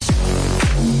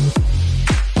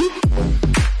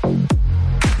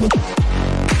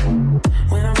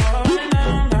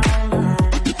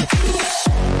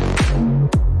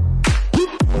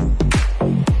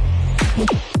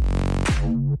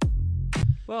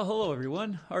Well, hello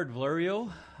everyone. Art Valerio.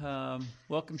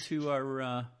 Welcome to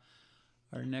our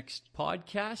next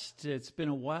podcast. It's been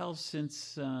a while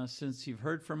since you've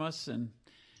heard from us, and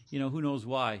who knows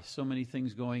why. So many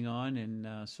things going on,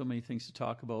 and so many things to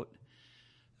talk about.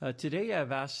 Today,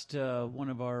 I've asked one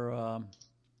of our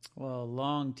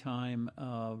long-time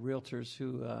realtors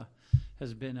who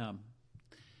has been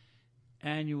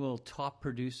annual top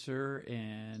producer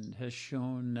and has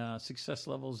shown success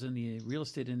levels in the real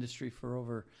estate industry for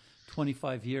over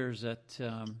 25 years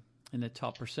in the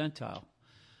top percentile.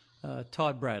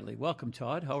 Todd Bradley. Welcome,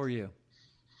 Todd. How are you?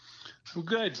 I'm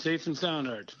good. Safe and sound,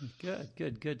 Art.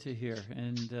 Good to hear.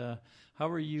 And how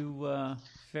are you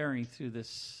faring through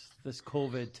this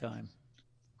COVID time?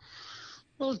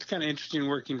 Well, it's kind of interesting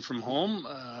working from home,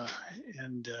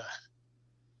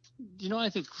 I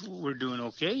think we're doing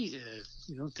okay.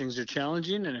 Things are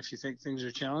challenging, and if you think things are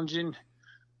challenging,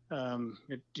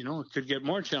 it could get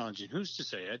more challenging. Who's to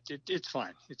say? It's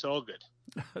fine. It's all good.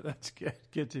 That's good.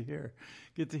 Good to hear.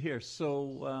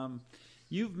 So,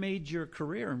 you've made your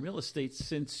career in real estate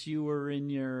since you were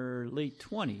in your late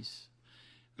 20s.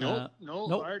 Nope.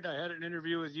 Art, I had an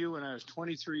interview with you when I was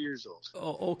 23 years old.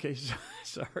 Oh, okay.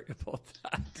 Sorry about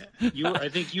that. I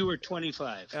think you were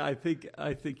 25. I think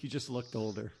you just looked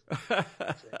older.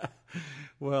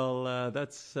 Well,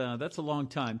 that's a long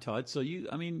time, Todd. So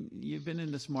you've been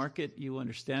in this market. You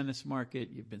understand this market.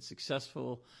 You've been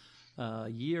successful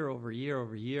year over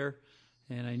year.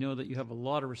 And I know that you have a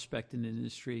lot of respect in the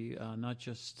industry, not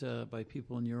just by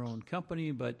people in your own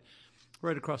company, but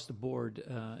right across the board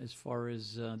as far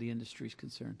as the industry is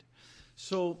concerned.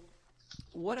 So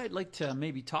what I'd like to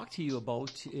maybe talk to you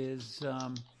about is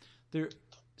there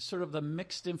sort of the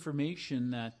mixed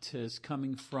information that is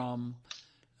coming from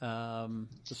the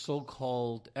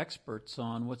so-called experts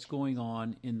on what's going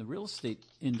on in the real estate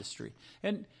industry.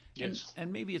 And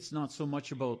maybe it's not so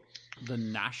much about the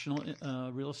national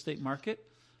real estate market.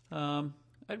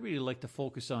 I'd really like to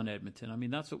focus on Edmonton. I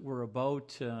mean, that's what we're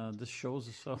about. This show's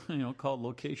called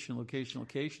Location.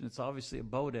 It's obviously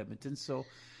about Edmonton. So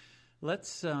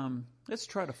let's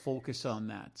try to focus on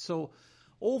that. So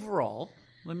overall,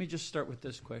 let me just start with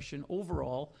this question.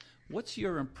 Overall, what's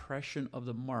your impression of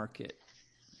the market?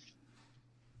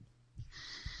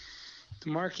 The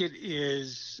market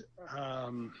is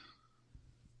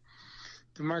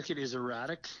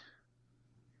erratic.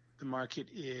 The market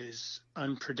is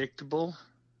unpredictable.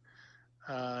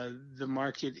 The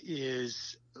market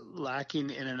is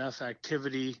lacking in enough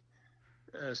activity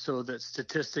so that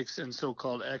statistics and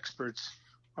so-called experts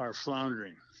are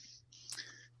floundering.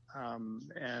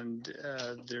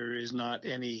 There is not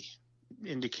any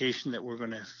indication that we're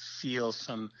going to feel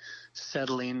some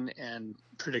settling and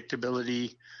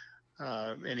predictability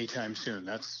anytime soon.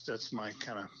 That's my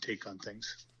kind of take on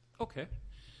things. Okay.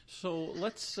 So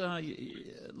let's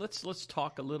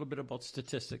talk a little bit about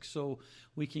statistics, so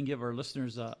we can give our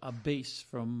listeners a base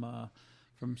from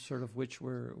sort of which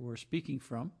we're speaking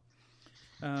from.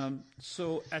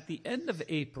 So at the end of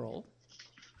April,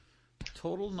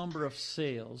 total number of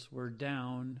sales were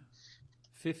down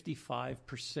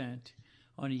 55%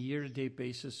 on a year-to-date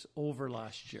basis over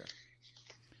last year.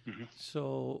 Mm-hmm.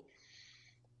 So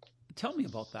tell me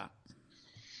about that.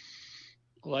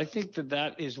 Well, I think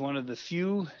that is one of the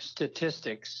few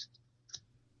statistics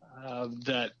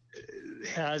that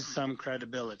has some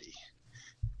credibility.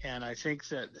 And I think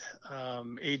that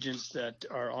agents that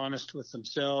are honest with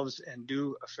themselves and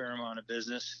do a fair amount of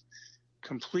business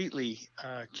completely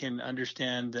can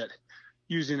understand that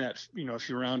using that, if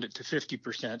you round it to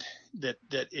 50%, that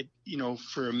it,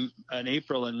 for an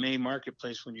April and May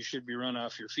marketplace when you should be run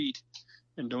off your feet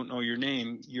and don't know your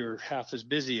name, you're half as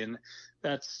busy. And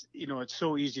that's, it's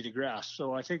so easy to grasp.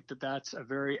 So I think that's a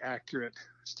very accurate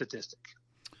statistic.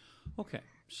 Okay.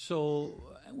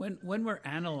 So when we're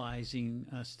analyzing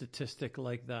a statistic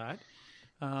like that,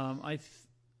 I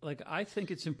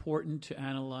think it's important to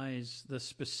analyze the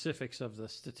specifics of the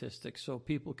statistic so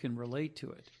people can relate to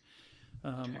it.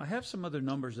 Okay. I have some other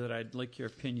numbers that I'd like your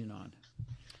opinion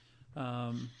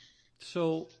on.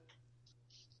 So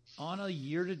on a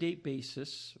year-to-date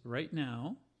basis right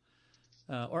now,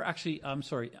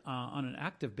 on an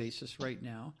active basis right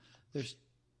now, there's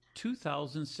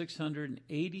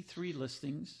 2,683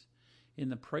 listings in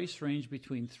the price range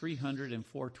between 300 and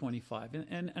 425.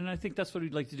 And I think that's what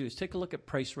we'd like to do is take a look at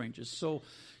price ranges. So,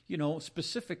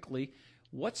 specifically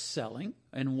what's selling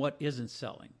and what isn't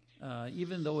selling.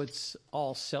 Even though it's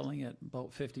all selling at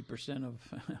about 50% of,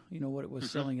 what it was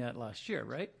selling at last year,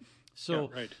 right? So,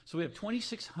 yeah, right. So we have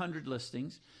 2,600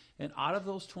 listings, and out of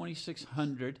those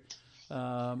 2,600,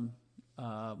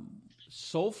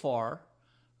 so far,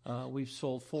 we've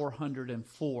sold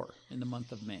 404 in the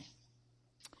month of May.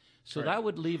 So Right. that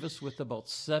would leave us with about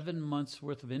 7 months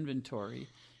worth of inventory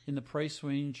in the price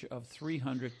range of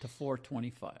 300 to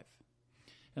 425.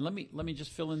 And let me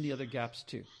just fill in the other gaps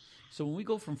too. So when we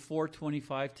go from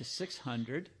 425 to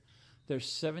 600,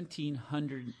 there's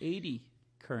 1,780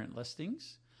 current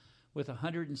listings with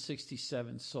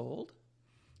 167 sold.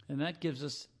 And that gives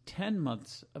us 10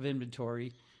 months of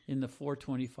inventory in the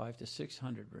 425 to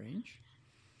 600 range.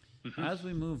 Mm-hmm. As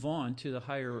we move on to the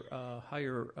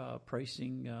higher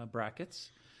pricing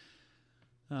brackets,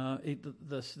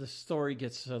 the story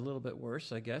gets a little bit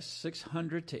worse, I guess.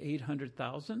 600 to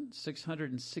 800,000,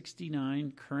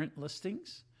 669 current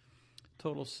listings,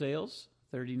 total sales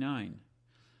 39.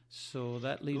 So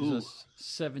that leaves us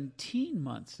 17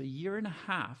 months, a year and a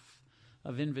half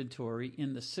of inventory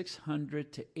in the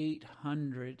 $600 to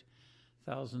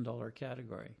 $800,000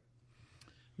 category.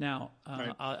 Now,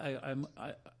 Right.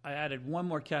 I added one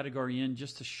more category in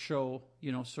just to show,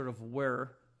 sort of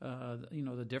where,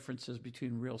 the differences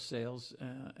between real sales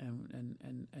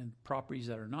and properties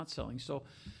that are not selling. So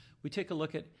we take a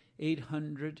look at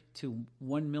 $800 to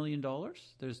 $1 million.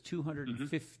 There's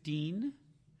 215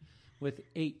 with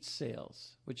 8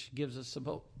 sales, which gives us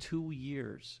about 2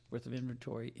 years worth of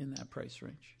inventory in that price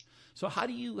range. So how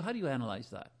do you analyze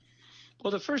that?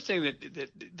 Well, the first thing that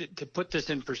to put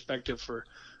this in perspective for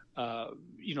a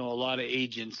lot of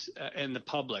agents and the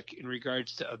public in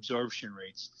regards to absorption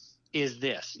rates is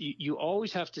this: you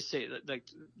always have to say, like,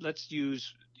 let's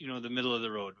use the middle of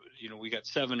the road. We got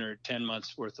 7 or 10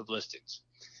 months worth of listings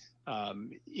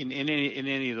in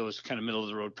any of those kind of middle of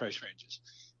the road price ranges.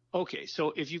 Okay,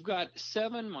 so if you've got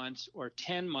 7 months or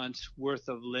 10 months worth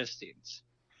of listings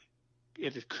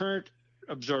at the current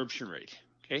absorption rate,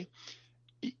 okay,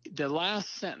 the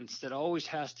last sentence that always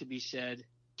has to be said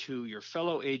to your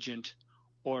fellow agent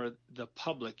or the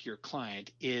public, your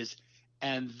client, is,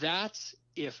 and that's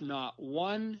if not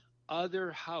one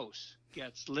other house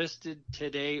gets listed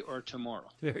today or tomorrow.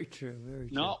 Very true, very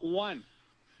true.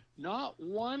 Not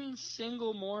one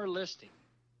single more listing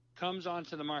comes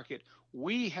onto the market.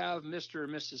 We have Mr. or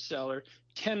Mrs. Seller,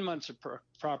 10 months of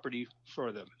property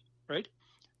for them, right?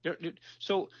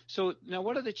 So now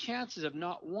what are the chances of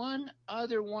not one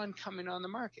other one coming on the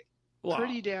market? Wow.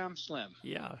 Pretty damn slim.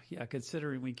 Yeah,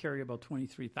 considering we carry about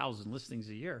 23,000 listings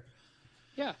a year.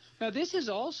 Yeah. Now, this is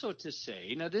also to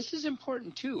say, this is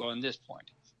important too on this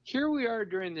point. Here we are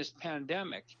during this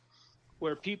pandemic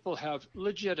where people have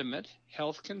legitimate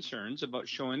health concerns about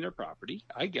showing their property.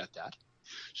 I get that.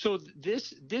 So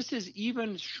this is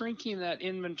even shrinking that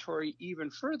inventory even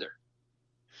further.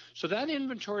 So that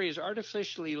inventory is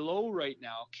artificially low right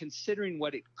now, considering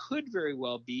what it could very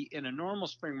well be in a normal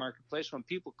spring marketplace when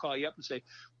people call you up and say,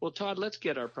 well, Todd, let's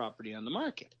get our property on the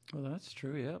market. Well, that's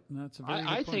true. Yep. That's a very good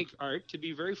I point. think, Art, to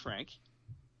be very frank,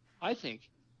 I think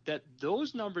that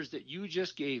those numbers that you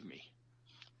just gave me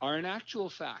are in actual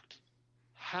fact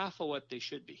half of what they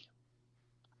should be.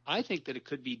 I think that it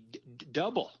could be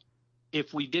double.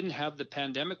 If we didn't have the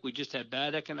pandemic, we just had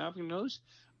bad economic news,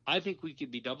 I think we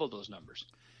could be double those numbers.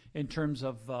 In terms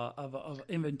of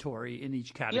inventory in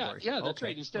each category. Yeah, that's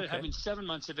right. Instead of having 7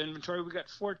 months of inventory, we got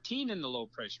 14 in the low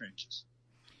price ranges.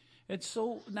 And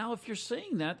so now, if you're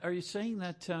saying that, are you saying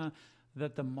that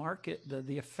that the market,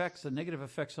 the effects, the negative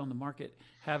effects on the market,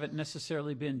 haven't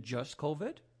necessarily been just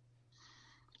COVID?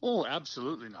 Oh,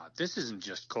 absolutely not. This isn't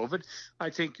just COVID.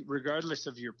 I think regardless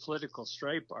of your political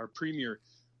stripe, our premier,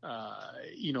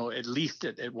 at least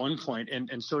at one point,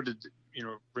 and so did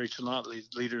Rachel Notley,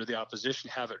 leader of the opposition,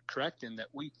 have it correct in that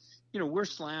we're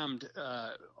slammed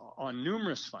on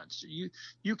numerous fronts.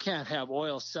 You can't have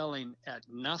oil selling at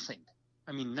nothing.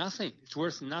 I mean, nothing. It's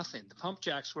worth nothing. The pump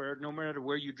jacks, where no matter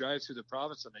where you drive through the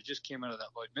province, and I just came out of that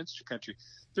Lloydminster country,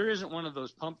 there isn't one of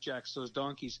those pump jacks, those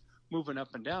donkeys moving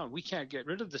up and down. We can't get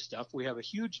rid of the stuff. We have a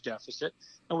huge deficit,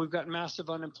 and we've got massive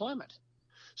unemployment.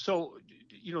 So,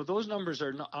 those numbers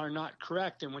are not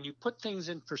correct. And when you put things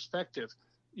in perspective,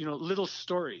 little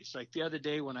stories, like the other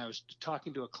day when I was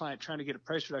talking to a client trying to get a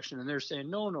price reduction, and they're saying,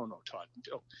 no, Todd,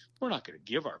 no, we're not going to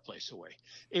give our place away.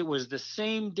 It was the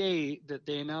same day that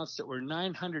they announced that we're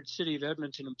 900 City of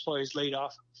Edmonton employees laid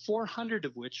off, 400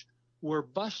 of which were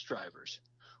bus drivers.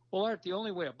 Well, Art, the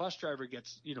only way a bus driver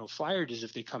gets, fired is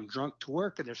if they come drunk to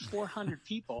work, and there's 400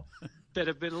 people that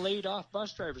have been laid off,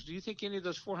 bus drivers. Do you think any of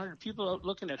those 400 people are out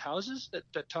looking at houses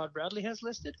that Todd Bradley has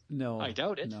listed? No, I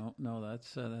doubt it. No,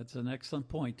 that's an excellent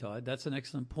point, Todd. That's an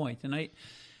excellent point. And I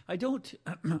don't,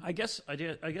 I guess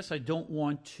I don't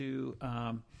want to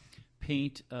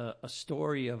paint a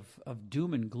story of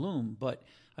doom and gloom, but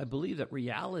I believe that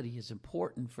reality is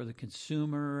important for the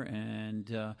consumer,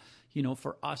 and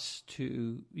for us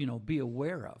to, be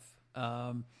aware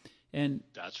of. And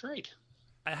that's right.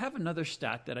 I have another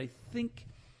stat that I think,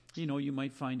 you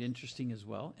might find interesting as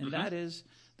well, and that is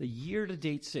the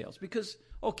year-to-date sales. Because,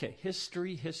 okay,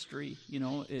 history,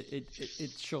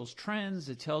 it shows trends.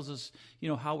 It tells us,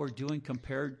 how we're doing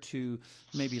compared to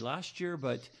maybe last year.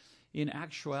 But in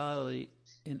actuality,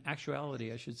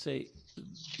 I should say,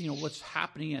 what's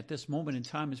happening at this moment in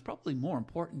time is probably more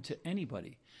important to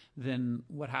anybody than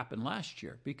what happened last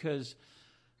year. Because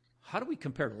how do we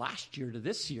compare last year to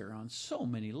this year on so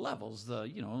many levels?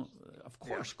 Of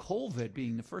course, COVID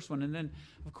being the first one, and then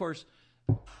of course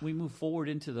we move forward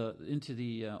into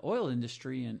the oil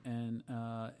industry and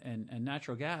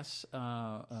natural gas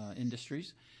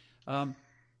industries.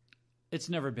 It's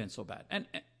never been so bad,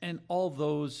 and all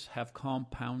those have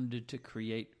compounded to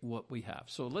create what we have.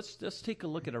 So let's take a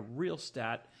look at a real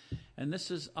stat, and this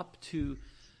is up to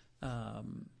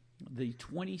the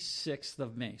 26th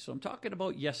of May. So I'm talking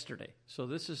about yesterday. So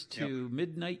this is to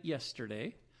midnight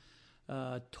yesterday.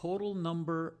 Total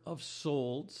number of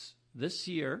solds this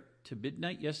year to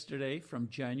midnight yesterday from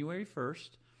January 1st,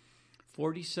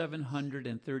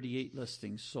 4,738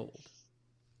 listings sold.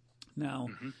 Now,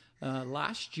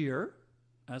 last year,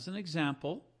 as an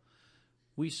example,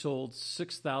 we sold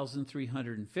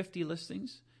 6,350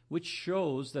 listings, which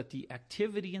shows that the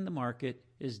activity in the market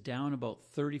is down about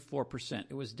 34%.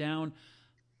 It was down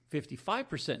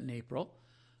 55% in April,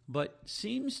 but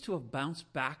seems to have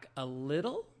bounced back a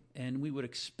little, and we would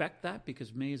expect that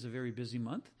because May is a very busy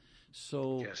month.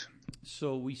 So,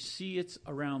 so we see it's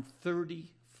around 34%.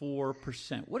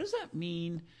 What does that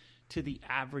mean to the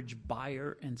average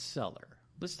buyer and seller?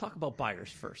 Let's talk about buyers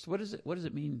first. What does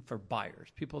it mean for buyers,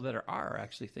 people that are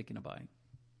actually thinking of buying?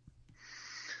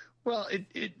 Well,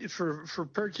 for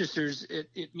purchasers,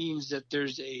 it means that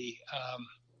there's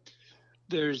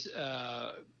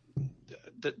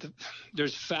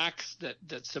facts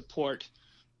that support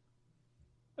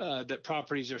that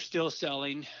properties are still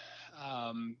selling,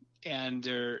 and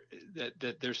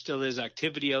that there still is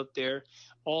activity out there.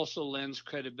 Also lends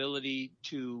credibility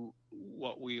to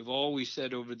what we've always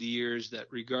said over the years, that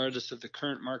regardless of the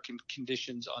current market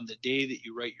conditions on the day that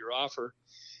you write your offer,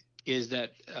 is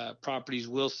that properties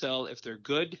will sell if they're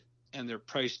good and they're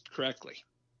priced correctly.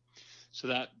 So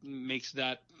that makes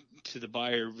that to the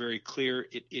buyer very clear.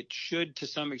 It should, to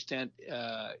some extent,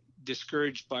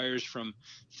 discourage buyers from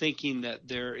thinking that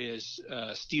there is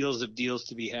steals of deals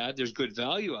to be had. There's good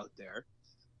value out there,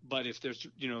 but if there's,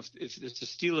 if it's a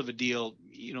steal of a deal,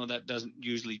 that doesn't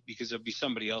usually, because there'll be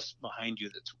somebody else behind you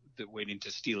that's waiting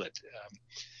to steal it.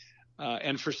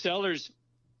 And for sellers,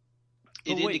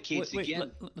 it indicates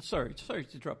again. Sorry to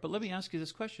interrupt, but let me ask you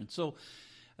this question. So,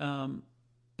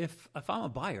 if I'm a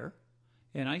buyer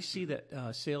and I see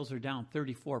that sales are down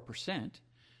 34%,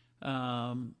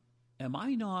 am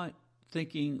I not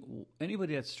thinking,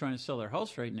 anybody that's trying to sell their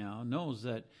house right now knows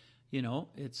that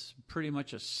it's pretty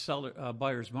much a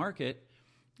buyer's market,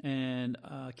 and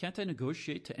can't I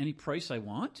negotiate to any price I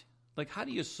want? Like, how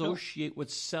do you associate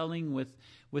what's selling with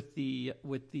the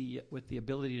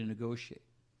ability to negotiate?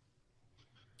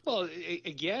 Well,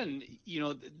 again,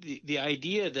 the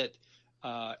idea that,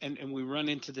 and we run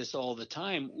into this all the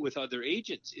time with other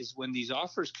agents, is when these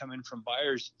offers come in from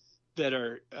buyers that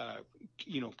are, I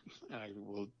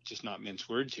will just not mince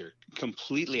words here,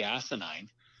 completely asinine.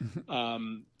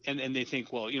 And they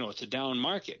think, well, it's a down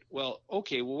market. Well,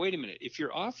 okay, well, wait a minute. If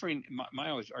you're offering, my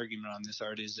always argument on this,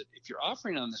 Art, is that if you're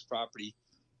offering on this property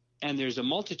and there's a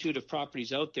multitude of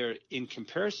properties out there in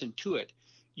comparison to it,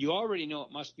 you already know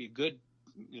it must be a good,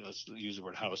 let's use the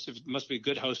word house. It must be a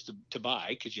good house to buy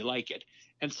because you like it.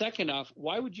 And second off,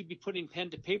 why would you be putting pen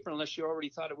to paper unless you already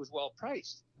thought it was well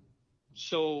priced?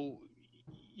 So,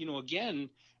 again,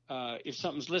 if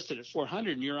something's listed at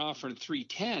 400 and you're offering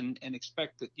 310 and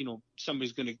expect that,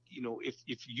 somebody's going to, if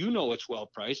it's well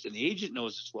priced and the agent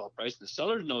knows it's well priced and the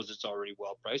seller knows it's already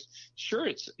well priced, sure,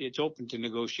 it's open to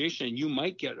negotiation and you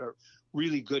might get a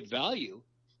really good value.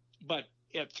 But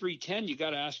at 310, you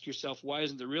got to ask yourself, why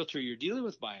isn't the realtor you're dealing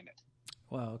with buying it?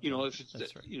 Well, okay. If it's,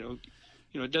 That's right.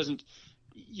 It doesn't,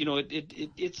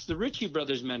 it's the Ritchie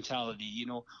Brothers mentality,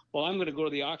 well, I'm going to go to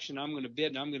the auction, I'm going to bid,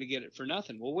 and I'm going to get it for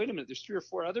nothing. Well, wait a minute, there's 3 or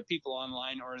 4 other people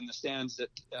online or in the stands that,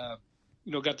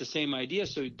 got the same idea.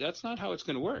 So that's not how it's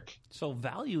going to work. So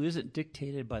value isn't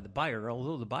dictated by the buyer,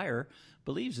 although the buyer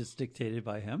believes it's dictated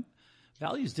by him.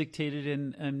 Value is dictated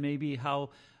in maybe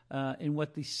how, in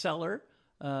what the seller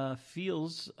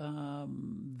feels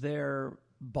their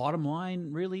bottom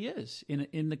line really is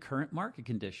in the current market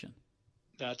condition.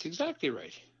 That's exactly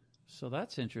right. So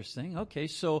that's interesting. Okay,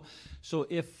 so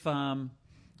if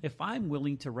if I'm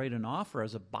willing to write an offer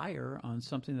as a buyer on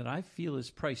something that I feel is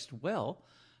priced well,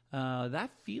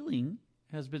 that feeling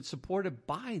has been supported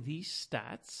by these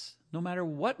stats no matter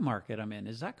what market I'm in.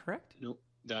 Is that correct? No,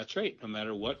 that's right. No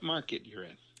matter what market you're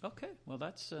in. Okay, well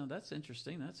that's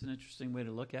interesting. That's an interesting way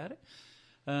to look at it.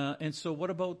 And so, what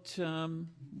about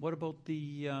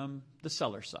the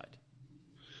seller side?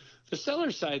 The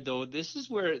seller side, though, this is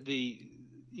where the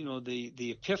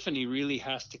epiphany really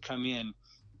has to come in,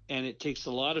 and it takes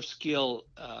a lot of skill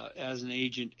as an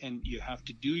agent, and you have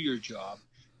to do your job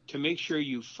to make sure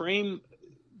you frame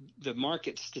the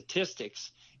market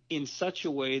statistics in such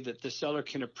a way that the seller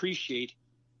can appreciate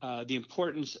the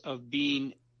importance of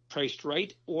being priced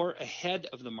right or ahead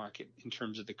of the market in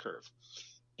terms of the curve.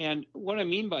 And what I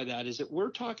mean by that is that we're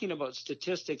talking about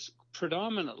statistics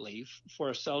predominantly for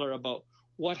a seller about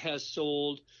what has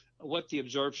sold, what the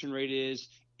absorption rate is,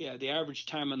 the average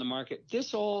time on the market.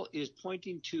 This all is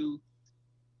pointing to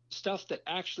stuff that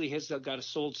actually has got a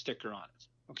sold sticker on it,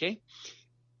 okay?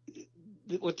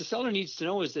 What the seller needs to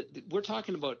know is that we're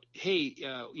talking about, hey,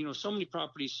 so many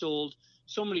properties sold,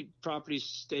 so many properties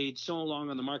stayed so long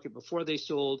on the market before they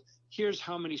sold. Here's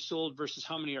how many sold versus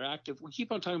how many are active. We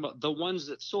keep on talking about the ones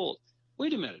that sold.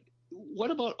 Wait a minute.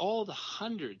 What about all the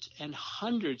hundreds and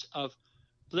hundreds of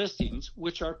listings,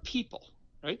 which are people,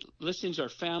 right? Listings are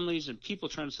families and people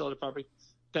trying to sell their property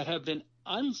that have been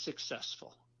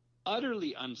unsuccessful,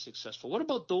 utterly unsuccessful. What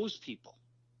about those people?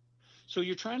 So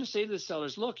you're trying to say to the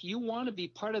sellers, look, you want to be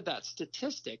part of that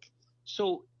statistic.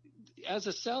 So as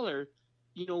a seller,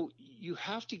 you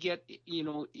have to get,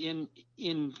 in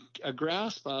a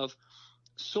grasp of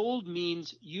sold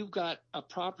means you've got a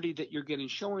property that you're getting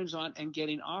showings on and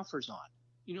getting offers on,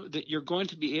 that you're going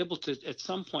to be able to at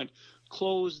some point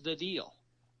close the deal.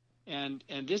 And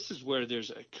this is where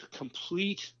there's a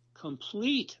complete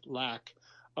lack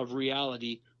of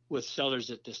reality with sellers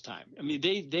at this time. I mean,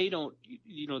 they don't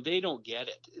get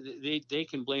it. They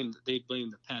blame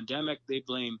the pandemic. They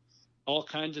blame all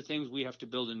kinds of things. We have to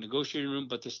build a negotiating room,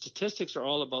 but the statistics are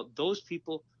all about those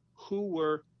people who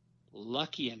were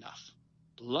lucky enough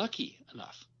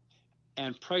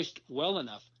and priced well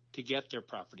enough to get their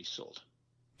property sold.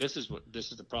 This is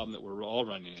the problem that we're all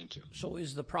running into. So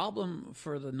is the problem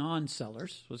for the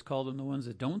non-sellers, let's call them the ones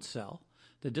that don't sell,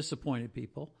 the disappointed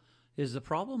people, is the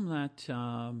problem that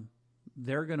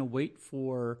they're going to wait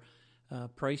for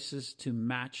prices to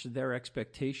match their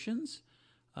expectations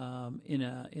in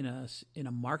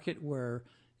a market where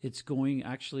it's going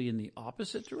actually in the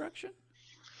opposite direction?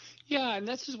 Yeah, and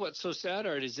this is what's so sad,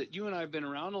 Art, is that you and I have been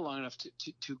around long enough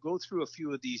to go through a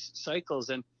few of these cycles,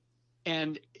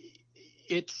 and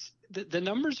it's the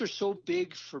numbers are so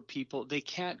big for people they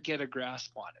can't get a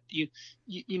grasp on it.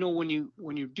 When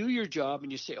you do your job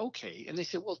and you say okay, and they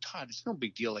say, well, Todd, it's no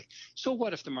big deal. Like, so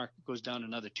what if the market goes down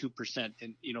another 2%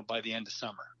 by the end of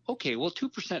summer? Okay, well,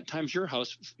 2% times your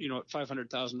house, at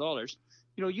 $500,000,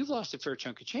 you've lost a fair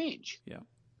chunk of change. Yeah.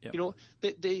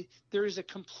 There's a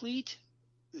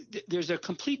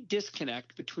complete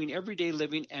disconnect between everyday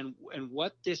living and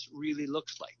what this really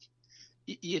looks like.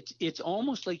 It's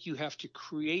almost like you have to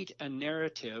create a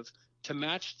narrative to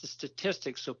match the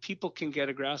statistics so people can get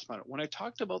a grasp on it. When I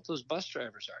talked about those bus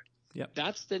drivers, Art,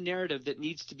 that's the narrative that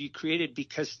needs to be created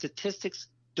because statistics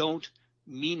don't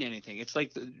mean anything. It's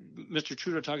like Mr.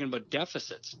 Trudeau talking about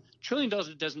deficits. $1 trillion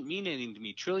doesn't mean anything to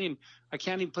me. Trillion, I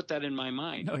can't even put that in my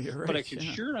mind. No, you're right. But I can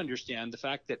sure understand the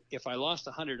fact that if I lost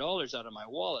 $100 out of my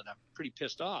wallet, I'm pretty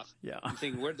pissed off. Yeah. I'm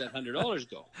thinking, where'd that $100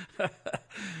 go?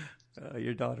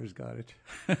 Your daughter's got it.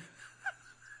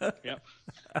 Yep.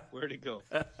 Where'd it go?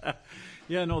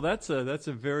 Yeah, no, that's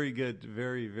a very good,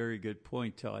 very, very good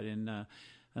point, Todd. And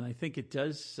I think it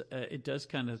does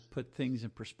kind of put things in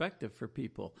perspective for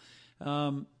people.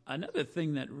 Another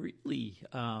thing that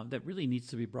really needs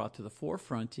to be brought to the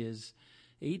forefront is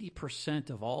 80%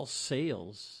 of all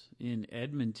sales in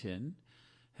Edmonton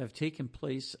have taken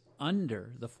place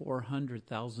under the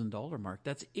 $400,000 mark.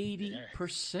 That's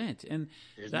 80%. And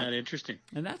isn't that interesting?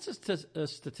 And that's a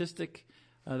statistic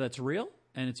that's real,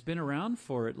 and it's been around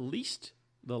for at least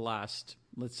the last,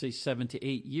 let's say, 7 to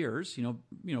 8 years.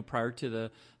 Prior to the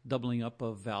doubling up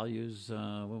of values.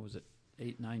 What was it?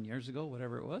 8-9 years ago,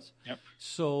 whatever it was. Yep.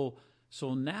 So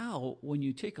now, when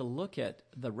you take a look at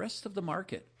the rest of the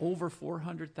market, over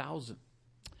 400,000,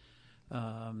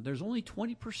 there's only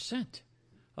 20%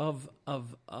 of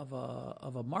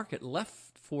a market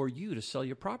left for you to sell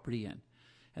your property in,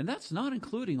 and that's not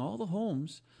including all the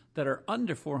homes that are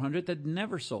under 400 that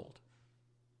never sold.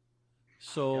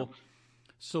 So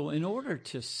in order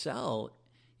to sell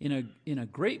in a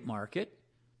great market,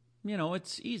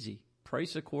 it's easy.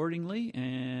 price accordingly,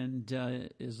 and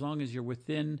as long as you're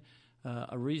within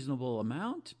a reasonable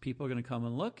amount, people are going to come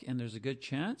and look, and there's a good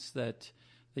chance that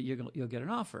you'll get an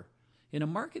offer. In a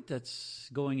market that's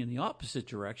going in the opposite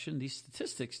direction, these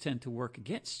statistics tend to work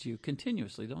against you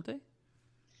continuously, don't they?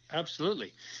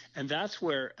 Absolutely. And that's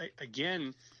where,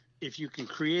 again, if you can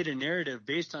create a narrative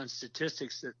based on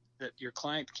statistics that your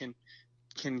client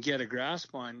can get a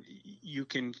grasp on, you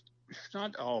can,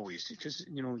 not always, because,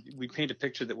 we paint a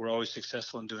picture that we're always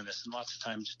successful in doing this. And lots of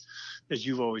times, as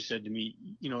you've always said to me,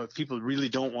 if people really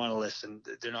don't want to listen,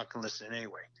 they're not going to listen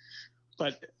anyway.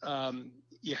 But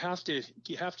you have to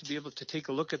be able to take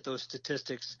a look at those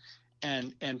statistics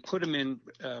and put them in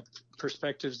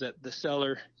perspectives that the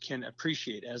seller can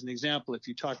appreciate. As an example, if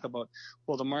you talk about,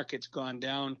 well, the market's gone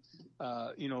down,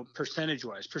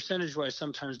 percentage-wise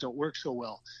sometimes don't work so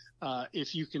well.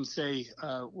 If you can say,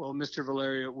 well, Mr.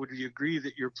 Valerio, would you agree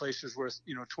that your place is worth,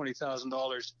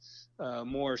 $20,000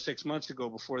 more 6 months ago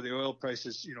before the oil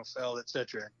prices, fell, et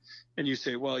cetera? And you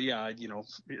say, well, yeah, you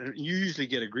usually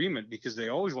get agreement because they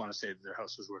always want to say that their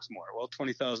house was worth more. Well,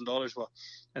 $20,000,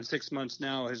 and 6 months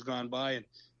now has gone by, and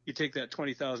you take that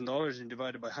 $20,000 and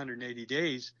divide it by 180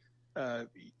 days, all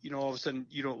of a sudden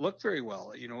you don't look very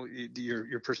well.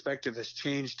 Your perspective has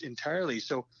changed entirely.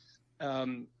 So,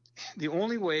 the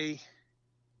only way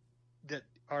that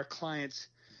our clients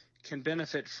can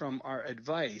benefit from our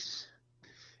advice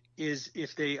is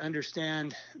if they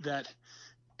understand that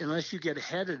unless you get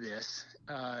ahead of this,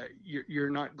 you're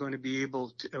not going to be able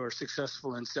to or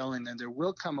successful in selling. And there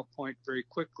will come a point very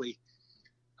quickly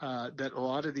that a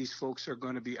lot of these folks are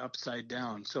going to be upside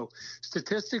down. So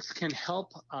statistics can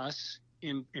help us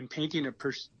in painting a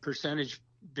percentage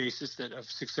basis of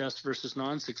success versus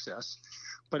non-success.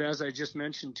 But as I just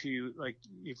mentioned to you, like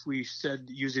if we said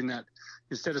using that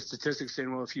instead of statistics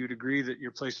saying, well, if you'd agree that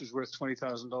your place was worth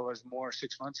 $20,000 more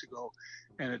 6 months ago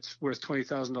and it's worth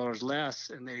 $20,000 less,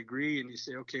 and they agree, and you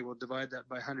say, okay, well, divide that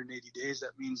by 180 days.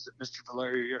 That means that Mr.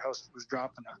 Valerio, your house was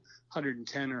dropping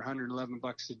 110 or 111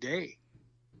 bucks a day.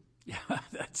 Yeah,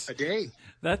 that's a day.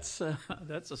 That's a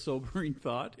sobering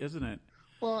thought, isn't it?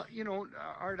 Well,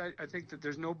 Art, I think that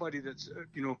there's nobody that's,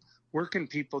 working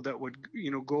people that would,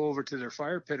 go over to their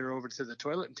fire pit or over to the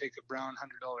toilet and take a brown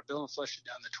 $100 bill and flush it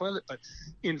down the toilet. But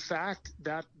in fact,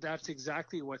 that's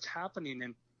exactly what's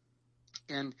happening.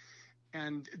 And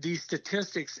these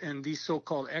statistics and these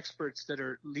so-called experts that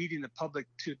are leading the public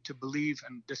to believe,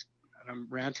 and I'm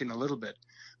ranting a little bit,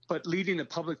 but leading the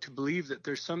public to believe that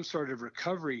there's some sort of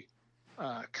recovery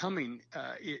coming,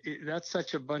 that's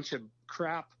such a bunch of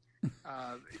crap.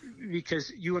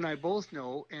 Because you and I both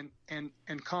know, and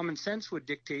common sense would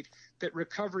dictate that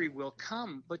recovery will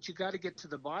come, but you got to get to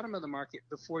the bottom of the market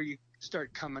before you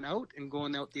start coming out and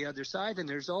going out the other side. And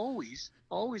there's always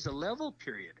a level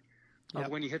period of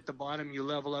when you hit the bottom, you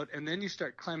level out, and then you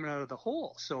start climbing out of the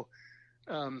hole. So,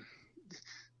 again,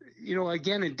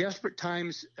 in desperate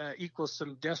times equals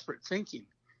some desperate thinking.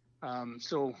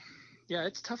 So, yeah,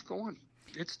 it's tough going.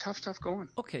 It's tough going.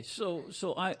 Okay, so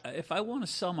if I want to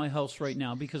sell my house right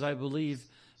now because I believe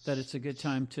that it's a good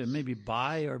time to maybe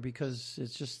buy, or because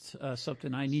it's just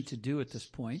something I need to do at this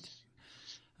point,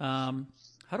 how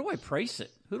do I price it?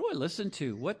 Who do I listen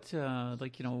to? What,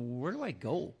 where do I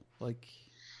go?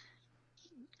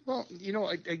 Well,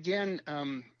 again,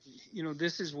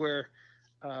 this is where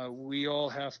we all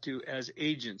have to, as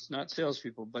agents, not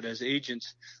salespeople, but as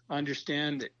agents,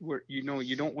 understand that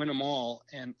you don't win them all,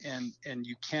 and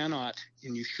you cannot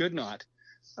and you should not,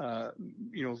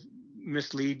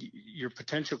 mislead your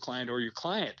potential client or your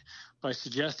client by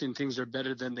suggesting things are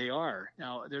better than they are.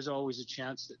 Now, there's always a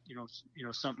chance that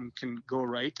something can go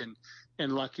right,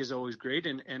 and luck is always great,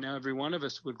 and every one of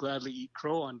us would gladly eat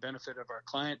crow on benefit of our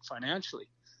client financially.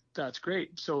 That's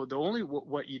great. So the only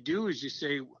what you do is you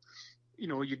say,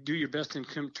 you do your best in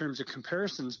terms of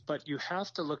comparisons, but you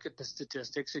have to look at the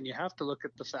statistics and you have to look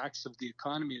at the facts of the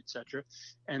economy, et cetera,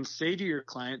 and say to your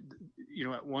client,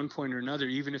 at one point or another,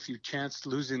 even if you chanced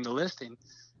losing the listing,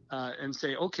 and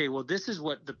say, okay, well, this is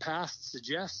what the past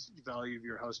suggests the value of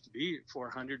your house to be,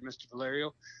 $400, Mr.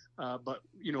 Valerio. But,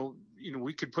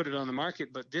 we could put it on the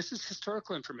market, but this is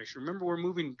historical information. Remember, we're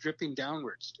dripping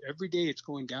downwards. Every day it's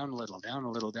going down a little, down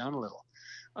a little, down a little.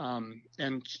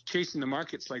 And chasing the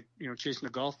market's like, chasing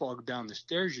a golf ball down the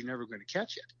stairs. You're never going to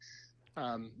catch it.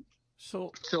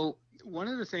 So one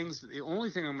of the only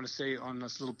thing I'm going to say on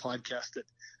this little podcast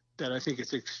that I think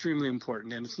is extremely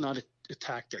important, and it's not a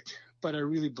tactic, but I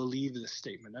really believe this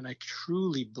statement, and I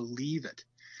truly believe it,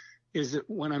 is that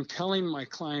when I'm telling my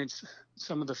clients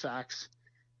some of the facts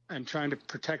and trying to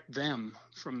protect them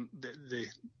from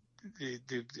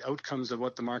the outcomes of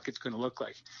what the market's going to look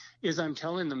like, is I'm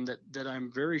telling them that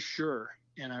I'm very sure,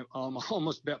 and I'll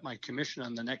almost bet my commission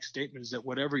on the next statement, is that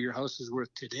whatever your house is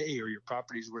worth today or your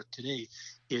property is worth today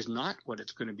is not what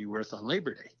it's going to be worth on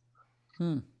Labor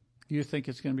Day. You think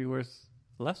it's going to be worth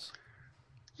less?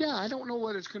 Yeah, I don't know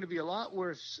whether it's going to be a lot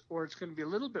worse or it's going to be a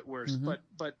little bit worse. But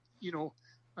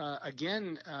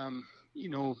again,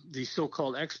 the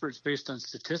so-called experts based on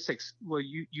statistics. Well,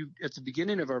 you at the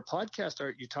beginning of our podcast,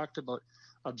 Art, you talked about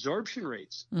absorption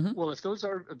rates. Well, if those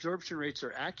absorption rates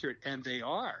are accurate, and they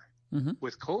are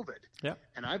with COVID,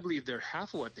 and I believe they're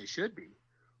half of what they should be.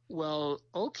 Well,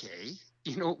 okay,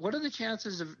 what are the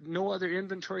chances of no other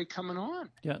inventory coming on?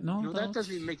 Yeah, no, that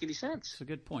doesn't even make any sense. It's a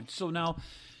good point. So now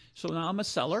I'm a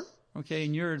seller, okay,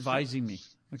 and you're advising me,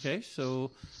 okay.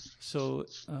 So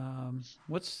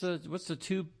what's the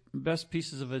two best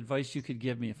pieces of advice you could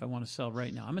give me if I want to sell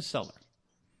right now? I'm a seller.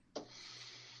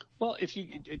 Well,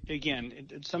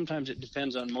 sometimes it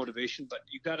depends on motivation, but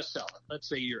you got to sell it. Let's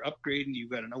say you're upgrading,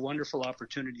 you've got a wonderful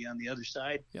opportunity on the other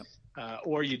side,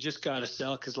 or you just got to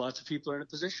sell because lots of people are in a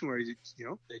position where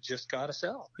they just got to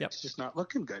sell. It's just not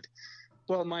looking good.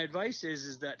 Well, my advice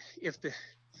is that if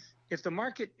the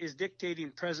market is dictating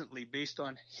presently based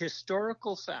on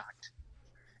historical fact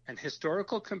and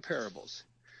historical comparables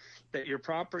that your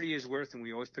property is worth, and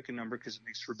we always pick a number because it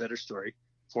makes for a better story,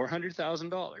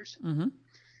 $400,000.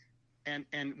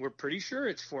 And we're pretty sure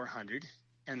it's 400,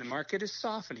 and the market is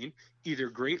softening either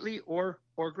greatly or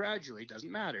gradually,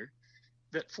 doesn't matter,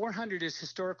 that 400 is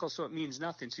historical, so it means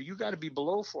nothing. So you got to be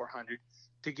below 400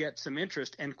 to get some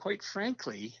interest. And quite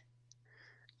frankly,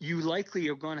 you likely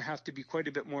are going to have to be quite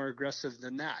a bit more aggressive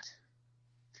than that.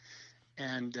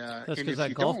 And that's because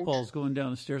that golf ball's going down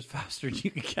the stairs faster than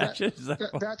you can catch it.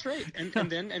 That's right. And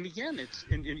again,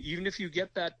 even if you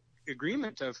get that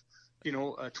agreement of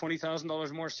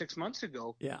 $20,000 more 6 months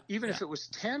ago, even if it was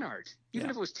 10, Art,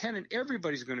 even if it was 10, and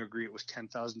everybody's going to agree it was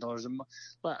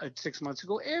 $10,000 6 months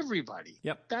ago, everybody.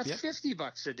 That's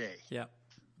 $50 a day. Yeah.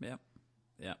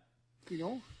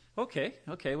 Okay.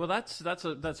 Well,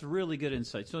 that's really good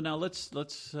insight. So now let's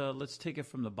take it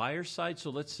from the buyer's side. So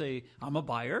let's say I'm a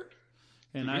buyer,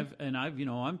 and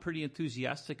I'm pretty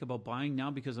enthusiastic about buying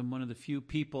now because I'm one of the few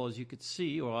people, as you could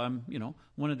see, or I'm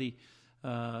one of the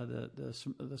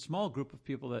small group of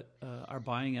people that are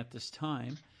buying at this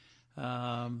time.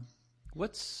 How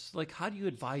do you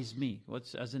advise me?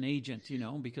 As an agent,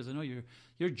 because I know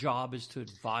your job is to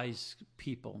advise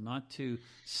people, not to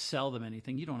sell them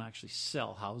anything. You don't actually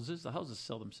sell houses. The houses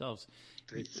sell themselves.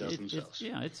 They sell themselves.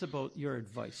 It's about your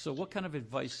advice. So what kind of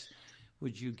advice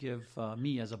would you give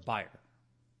me as a buyer?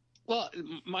 Well,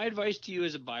 my advice to you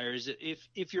as a buyer is that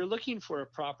if you're looking for a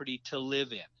property to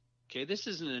live in, okay, this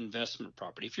is an investment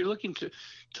property. If you're looking to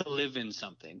live in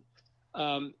something,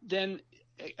 then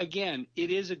again, it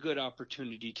is a good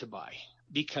opportunity to buy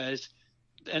because,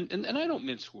 and I don't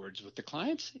mince words with the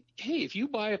clients. Hey, if you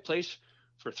buy a place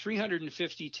for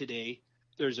 $350 today,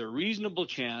 there's a reasonable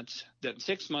chance that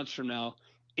 6 months from now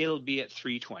it'll be at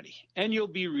 $320, and you'll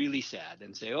be really sad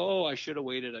and say, "Oh, I should have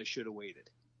waited.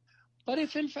 But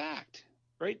if in fact,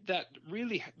 right, that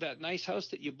nice house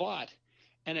that you bought,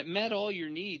 and it met all your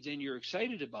needs and you're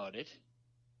excited about it,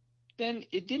 then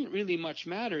it didn't really much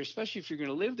matter, especially if you're going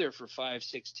to live there for 5,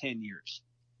 6, 10 years.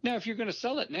 Now, if you're going to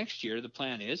sell it next year, the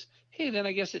plan is, hey, then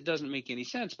I guess it doesn't make any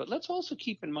sense. But let's also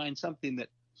keep in mind something that,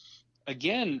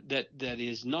 again, that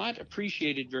is not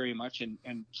appreciated very much,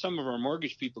 and some of our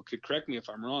mortgage people could correct me if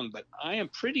I'm wrong, but I am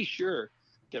pretty sure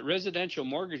that residential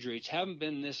mortgage rates haven't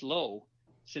been this low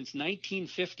since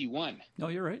 1951. No,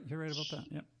 you're right. You're right about that.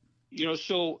 Yeah.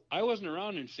 So I wasn't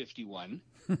around in 51.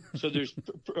 So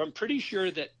I'm pretty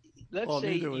sure that, let's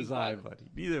say. Neither was I, buddy.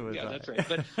 Neither was I. Yeah, that's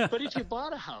right. But if you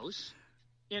bought a house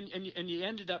and you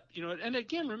ended up, and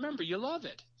again, remember, you love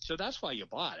it. So that's why you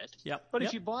bought it. Yep. But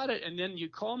if you bought it and then you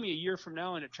call me a year from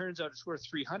now and it turns out it's worth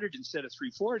 $300 instead of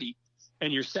 $340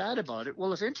 and you're sad about it.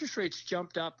 Well, if interest rates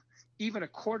jumped up even a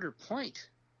quarter point,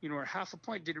 or half a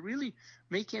point, did it really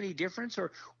make any difference?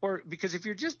 Or because if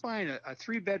you're just buying a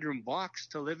 3-bedroom box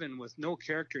to live in with no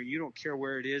character and you don't care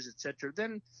where it is, et cetera,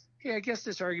 then, hey, I guess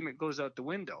this argument goes out the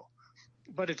window.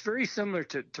 But it's very similar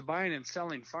to buying and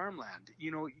selling farmland.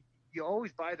 You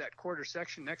always buy that quarter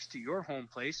section next to your home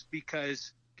place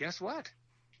because guess what?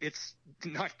 It's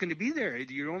not going to be there.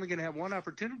 You're only going to have one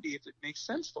opportunity if it makes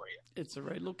sense for you. It's the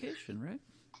right location, right?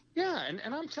 Yeah,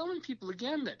 and I'm telling people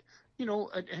again that,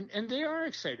 and they are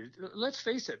excited. Let's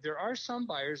face it, there are some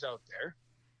buyers out there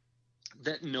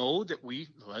that know that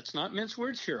let's not mince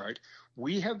words here, Art.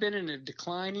 We have been in a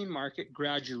declining market,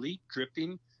 gradually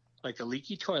dripping like a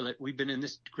leaky toilet. We've been in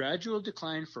this gradual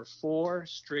decline for 4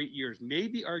 straight years,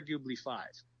 maybe arguably 5.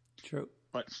 True.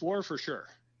 But 4 for sure.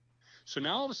 So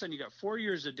now all of a sudden you got 4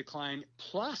 years of decline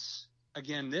plus,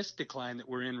 again, this decline that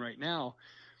we're in right now.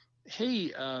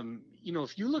 Hey,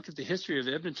 if you look at the history of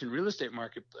the Edmonton real estate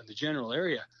market in the general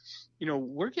area,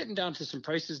 we're getting down to some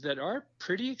prices that are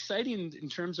pretty exciting in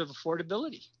terms of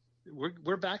affordability.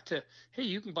 We're back to, hey,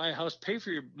 you can buy a house, pay for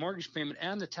your mortgage payment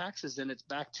and the taxes, and it's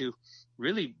back to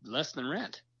really less than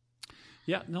rent.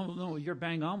 Yeah, no, you're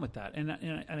bang on with that, and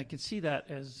I can see that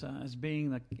as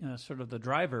being the sort of the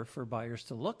driver for buyers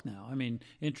to look now. I mean,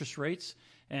 interest rates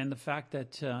and the fact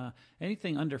that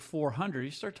anything under 400,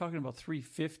 you start talking about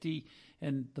 350,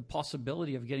 and the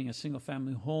possibility of getting a single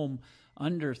family home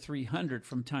under 300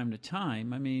 from time to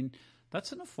time. I mean,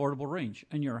 that's an affordable range,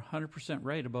 and you're 100%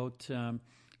 right about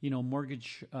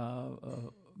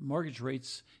mortgage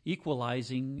rates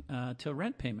equalizing to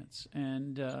rent payments,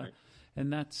 and right.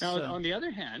 And that's now on the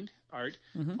other hand, Art,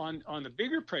 on the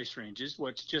bigger price ranges,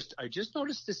 I just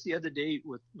noticed this the other day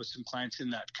with some clients in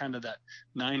that kind of that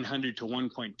 900 to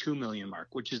 1.2 million mark,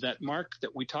 which is that mark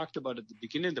that we talked about at the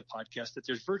beginning of the podcast, that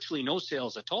there's virtually no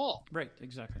sales at all. Right,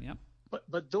 exactly, yeah.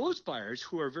 But those buyers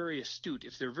who are very astute,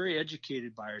 if they're very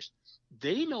educated buyers,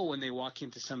 they know when they walk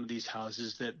into some of these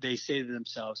houses that they say to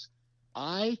themselves,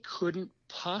 I couldn't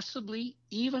possibly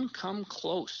even come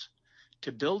close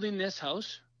to building this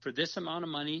house for this amount of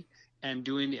money and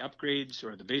doing the upgrades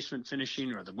or the basement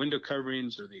finishing or the window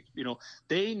coverings or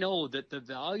they know that the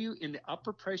value in the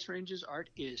upper price ranges,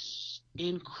 Art, is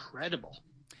incredible.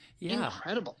 Yeah.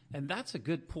 Incredible. And that's a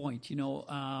good point.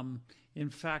 In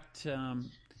fact,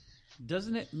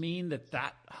 doesn't it mean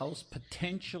that house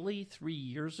potentially 3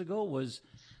 years ago was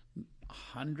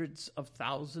hundreds of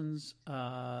thousands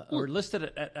or listed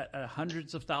at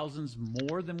hundreds of thousands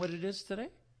more than what it is today?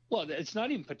 Well, it's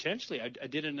not even potentially. I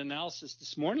did an analysis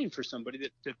this morning for somebody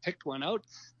that picked one out.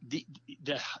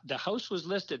 The house was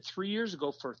listed 3 years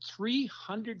ago for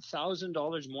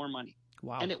 $300,000 more money.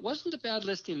 Wow. And it wasn't a bad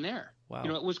listing there. Wow.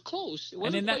 It was close. It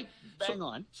wasn't quite bang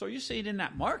on. So you're saying in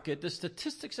that market, the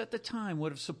statistics at the time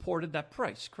would have supported that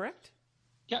price, correct?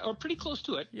 Yeah, or pretty close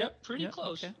to it. Yep, pretty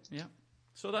close. Okay. Yeah.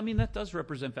 So that does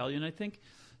represent value, and I think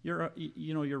you're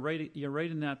right. You're right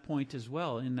in that point as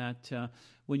well. In that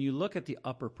when you look at the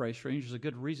upper price range, there's a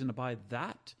good reason to buy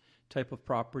that type of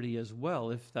property as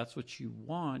well, if that's what you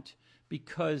want,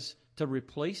 because to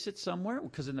replace it somewhere.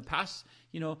 Because in the past,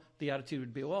 the attitude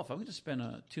would be, well, if I'm going to spend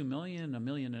 $2 million, $1.5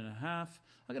 million, I'm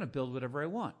going to build whatever I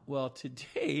want. Well,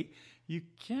 today you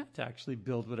can't actually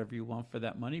build whatever you want for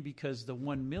that money, because the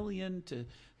 $1 million to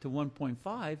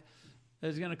 1.5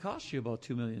 is going to cost you about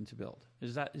 $2 million to build.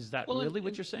 Is that really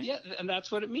what you're saying? Yeah, and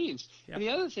that's what it means. Yeah. And the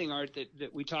other thing, Art,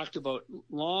 that we talked about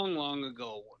long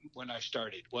ago when I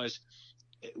started was,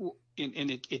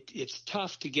 it's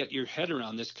tough to get your head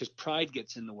around this because pride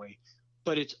gets in the way,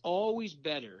 but it's always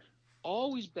better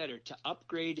to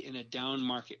upgrade in a down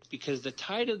market, because the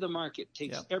tide of the market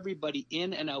takes everybody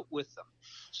in and out with them.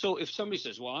 So if somebody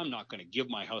says, well, I'm not going to give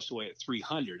my house away at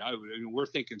 300, we're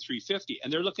thinking 350,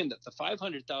 and they're looking at the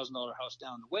 $500,000 house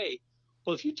down the way.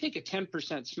 Well, if you take a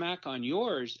 10% smack on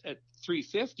yours at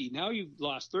 350, now you've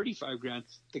lost 35 grand.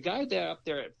 The guy up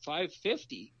there at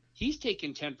 550, he's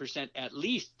taking 10% at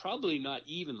least, probably not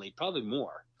evenly, probably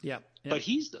more. Yeah. But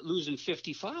he's losing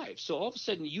 55. So all of a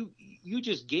sudden you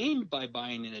just gained by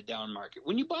buying in a down market.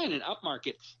 When you buy in an up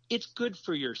market, it's good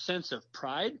for your sense of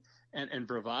pride and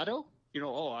bravado.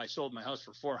 I sold my house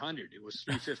for 400. It was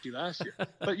 350 last year.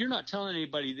 But you're not telling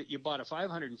anybody that you bought a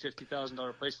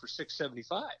 $550,000 place for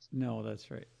 675. No, that's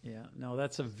right. Yeah. No,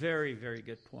 that's a very, very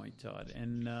good point, Todd.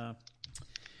 And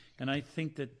I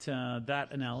think that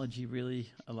that analogy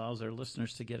really allows our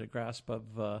listeners to get a grasp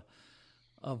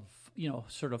of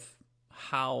sort of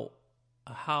how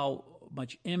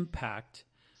much impact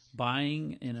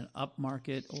buying in an up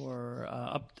market or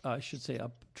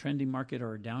uptrending market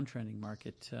or a downtrending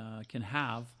market can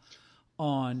have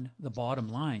on the bottom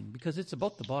line, because it's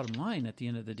about the bottom line at the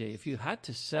end of the day. If you had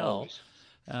to sell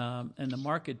and the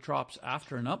market drops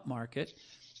after an up market,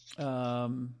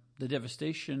 the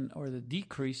devastation or the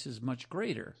decrease is much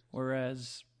greater.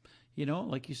 Whereas,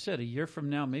 like you said, a year from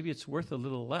now, maybe it's worth a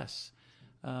little less.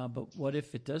 But what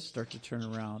if it does start to turn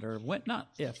around, or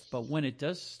when it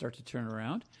does start to turn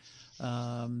around,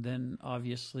 then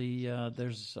obviously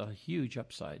there's a huge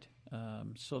upside.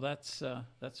 So that's a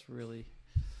really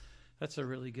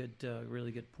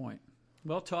good point.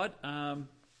 Well, Todd,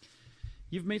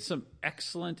 you've made some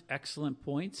excellent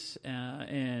points,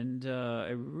 and I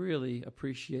really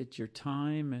appreciate your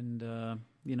time and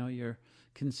your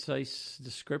concise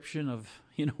description of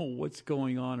what's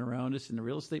going on around us in the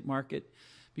real estate market,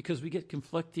 because we get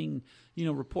conflicting,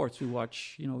 reports. We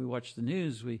watch the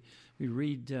news, we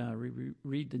read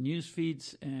the news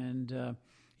feeds, and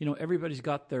everybody's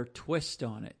got their twist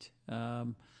on it.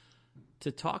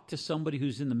 To talk to somebody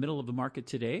who's in the middle of the market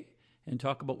today and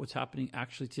talk about what's happening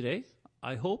actually today,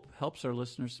 I hope helps our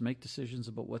listeners to make decisions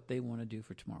about what they want to do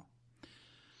for tomorrow.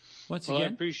 Once again, I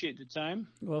appreciate the time.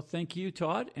 Well, thank you,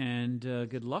 Todd, and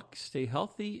good luck. Stay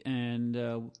healthy, and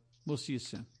we'll see you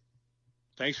soon.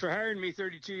 Thanks for hiring me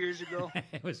 32 years ago.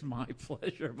 It was my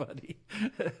pleasure, buddy.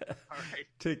 All right.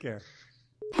 Take care.